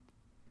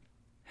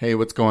Hey,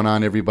 what's going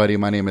on, everybody?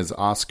 My name is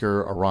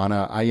Oscar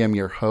Arana. I am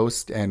your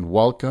host, and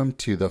welcome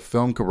to the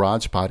Film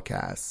Garage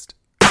Podcast.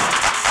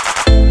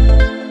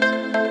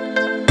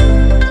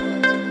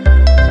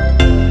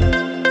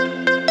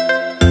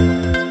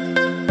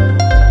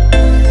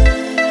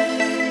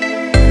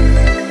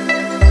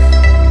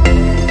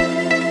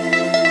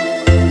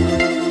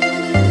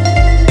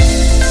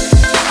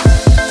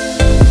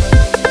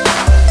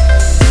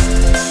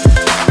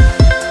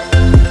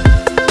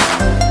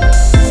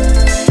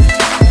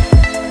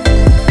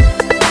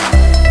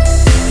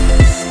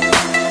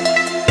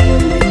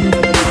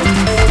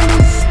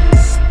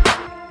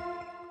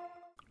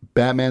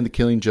 Batman the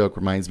Killing Joke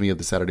reminds me of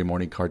the Saturday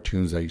morning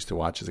cartoons I used to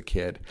watch as a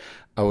kid.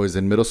 I was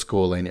in middle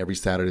school, and every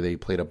Saturday they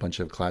played a bunch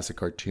of classic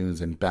cartoons,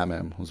 and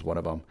Batman was one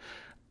of them.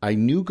 I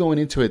knew going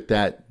into it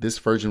that this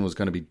version was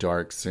going to be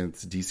dark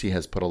since DC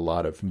has put a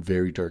lot of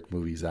very dark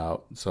movies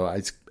out, so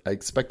I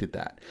expected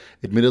that.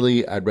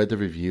 Admittedly, I'd read the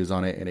reviews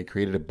on it, and it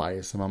created a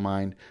bias in my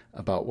mind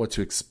about what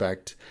to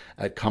expect.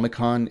 At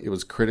Comic-Con, it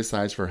was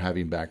criticized for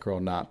having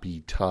Batgirl not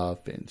be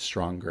tough and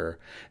stronger.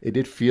 It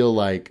did feel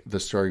like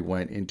the story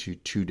went into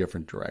two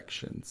different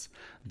directions.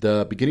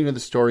 The beginning of the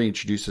story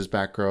introduces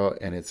Batgirl,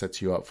 and it sets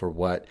you up for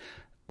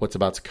what's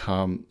about to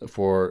come.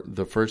 For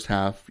the first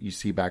half, you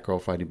see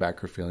Batgirl fighting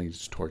back her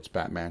feelings towards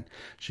Batman.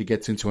 She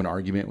gets into an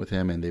argument with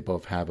him, and they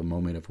both have a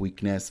moment of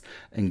weakness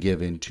and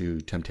give in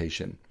to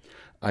temptation.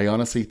 I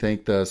honestly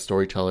think the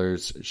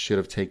storytellers should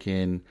have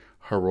taken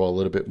her role a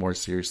little bit more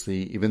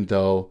seriously. Even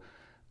though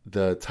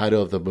the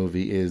title of the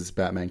movie is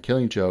Batman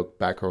Killing Joke,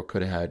 Batgirl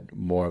could have had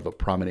more of a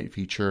prominent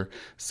feature,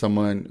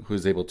 someone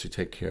who's able to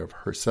take care of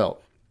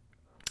herself.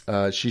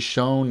 She's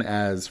shown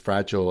as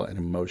fragile and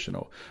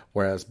emotional,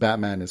 whereas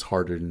Batman is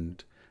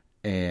hardened,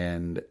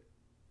 and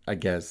I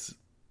guess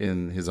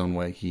in his own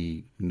way,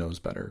 he knows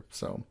better.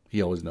 So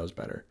he always knows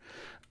better.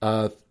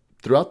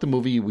 Throughout the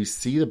movie, we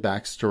see the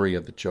backstory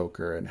of the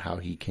Joker and how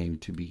he came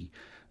to be.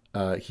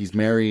 He's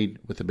married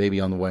with a baby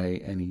on the way,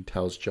 and he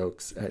tells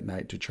jokes at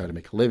night to try to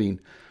make a living.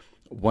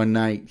 One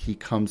night, he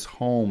comes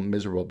home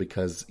miserable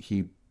because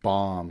he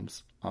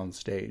bombs on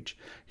stage.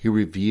 He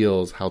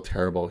reveals how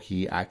terrible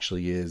he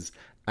actually is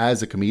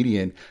as a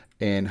comedian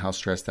and how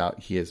stressed out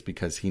he is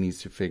because he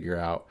needs to figure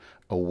out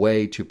a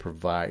way to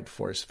provide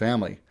for his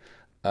family.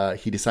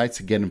 He decides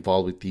to get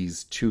involved with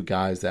these two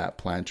guys that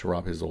plan to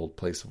rob his old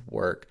place of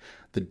work.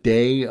 The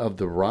day of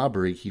the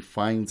robbery, he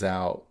finds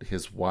out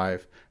his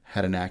wife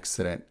had an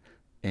accident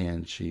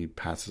and she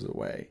passes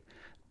away.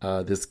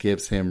 This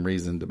gives him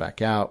reason to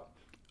back out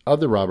of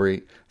the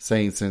robbery,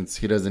 saying since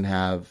he doesn't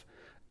have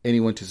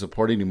anyone to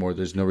support anymore,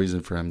 there's no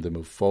reason for him to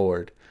move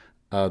forward.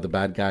 The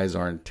bad guys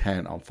are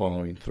intent on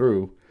following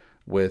through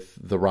with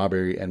the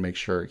robbery and make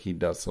sure he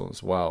does so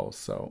as well.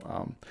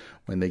 So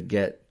when they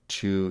get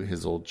to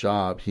his old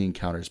job, he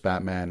encounters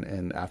Batman,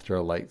 and after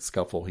a light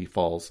scuffle, he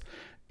falls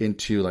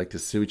into like the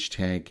sewage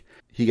tank.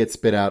 He gets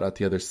spit out at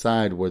the other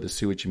side where the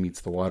sewage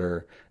meets the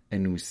water,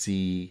 and we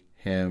see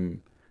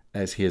him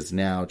as he is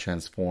now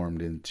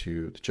transformed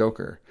into the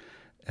Joker.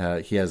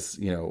 He has,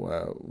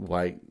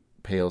 white,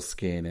 pale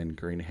skin and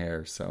green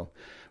hair. So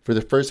for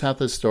the first half of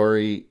the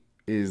story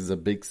is a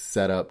big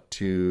setup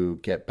to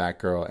get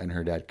Batgirl and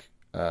her dad,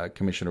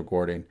 Commissioner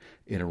Gordon,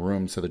 in a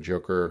room so the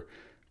Joker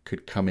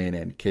could come in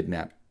and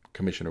kidnap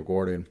Commissioner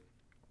Gordon.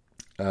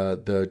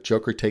 The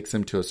Joker takes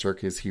him to a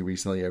circus he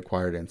recently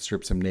acquired and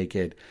strips him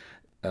naked.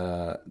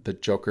 The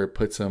Joker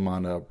puts him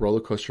on a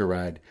roller coaster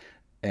ride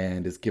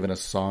and is given a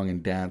song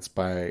and dance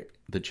by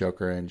the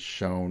Joker and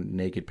shown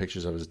naked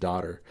pictures of his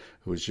daughter,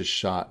 who was just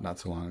shot not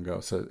so long ago.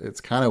 So it's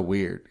kind of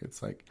weird.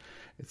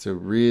 It's a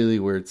really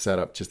weird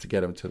setup just to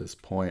get him to this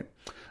point.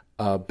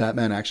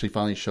 Batman actually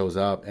finally shows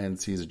up and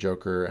sees the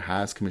Joker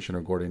has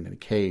Commissioner Gordon in a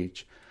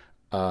cage.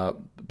 But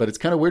it's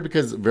kind of weird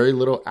because very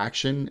little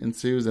action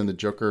ensues and the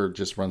Joker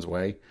just runs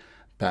away.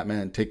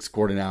 Batman takes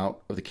Gordon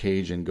out of the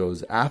cage and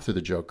goes after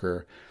the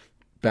Joker.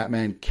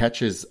 Batman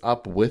catches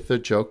up with the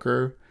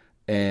Joker,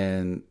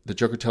 and the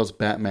Joker tells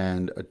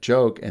Batman a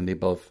joke, and they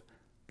both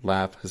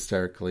laugh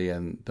hysterically,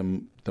 and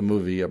the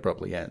movie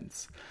abruptly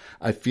ends.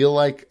 I feel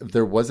like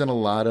there wasn't a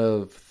lot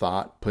of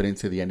thought put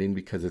into the ending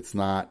because it's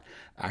not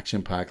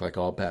action-packed like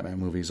all Batman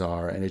movies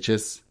are, and it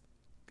just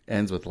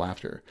ends with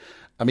laughter.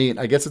 I mean,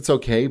 I guess it's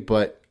okay,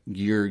 but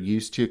you're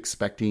used to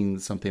expecting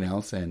something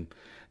else, and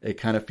it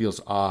kind of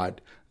feels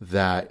odd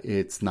that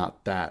it's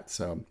not that.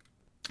 So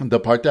the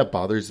part that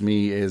bothers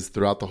me is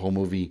throughout the whole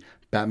movie,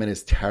 Batman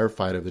is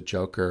terrified of the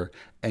Joker,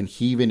 and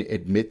he even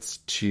admits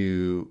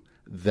to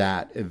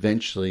that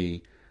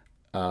eventually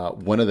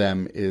one of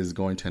them is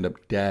going to end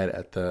up dead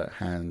at the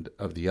hand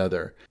of the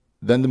other.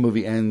 Then the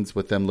movie ends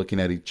with them looking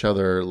at each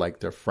other like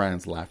they're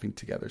friends, laughing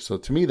together. So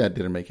to me, that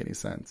didn't make any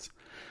sense.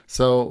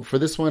 So for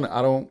this one,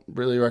 I don't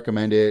really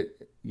recommend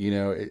it.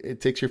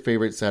 It takes your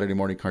favorite Saturday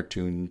morning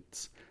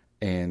cartoons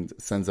and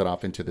sends it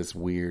off into this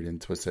weird and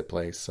twisted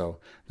place. So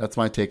that's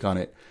my take on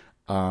it.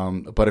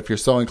 But if you're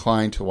so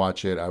inclined to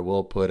watch it, I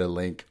will put a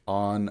link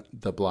on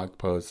the blog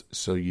post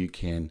so you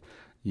can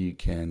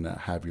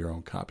have your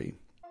own copy.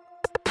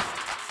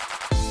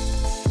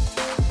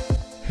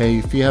 Hey,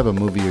 if you have a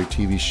movie or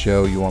TV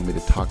show you want me to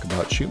talk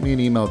about, shoot me an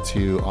email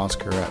to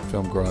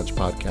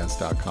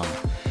oscar@filmgaragepodcast.com.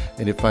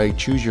 And if I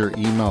choose your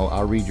email,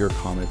 I'll read your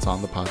comments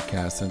on the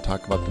podcast and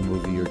talk about the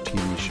movie or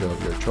TV show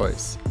of your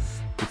choice.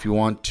 If you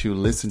want to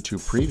listen to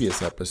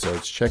previous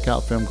episodes, check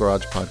out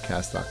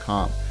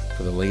filmgaragepodcast.com.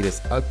 For the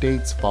latest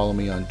updates, follow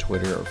me on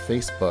Twitter or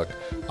Facebook.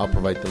 I'll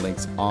provide the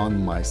links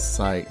on my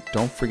site.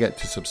 Don't forget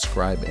to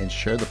subscribe and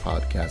share the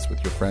podcast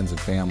with your friends and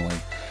family.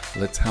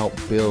 Let's help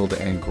build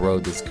and grow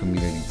this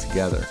community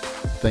together.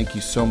 Thank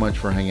you so much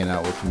for hanging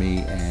out with me,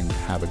 and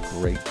have a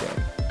great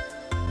day.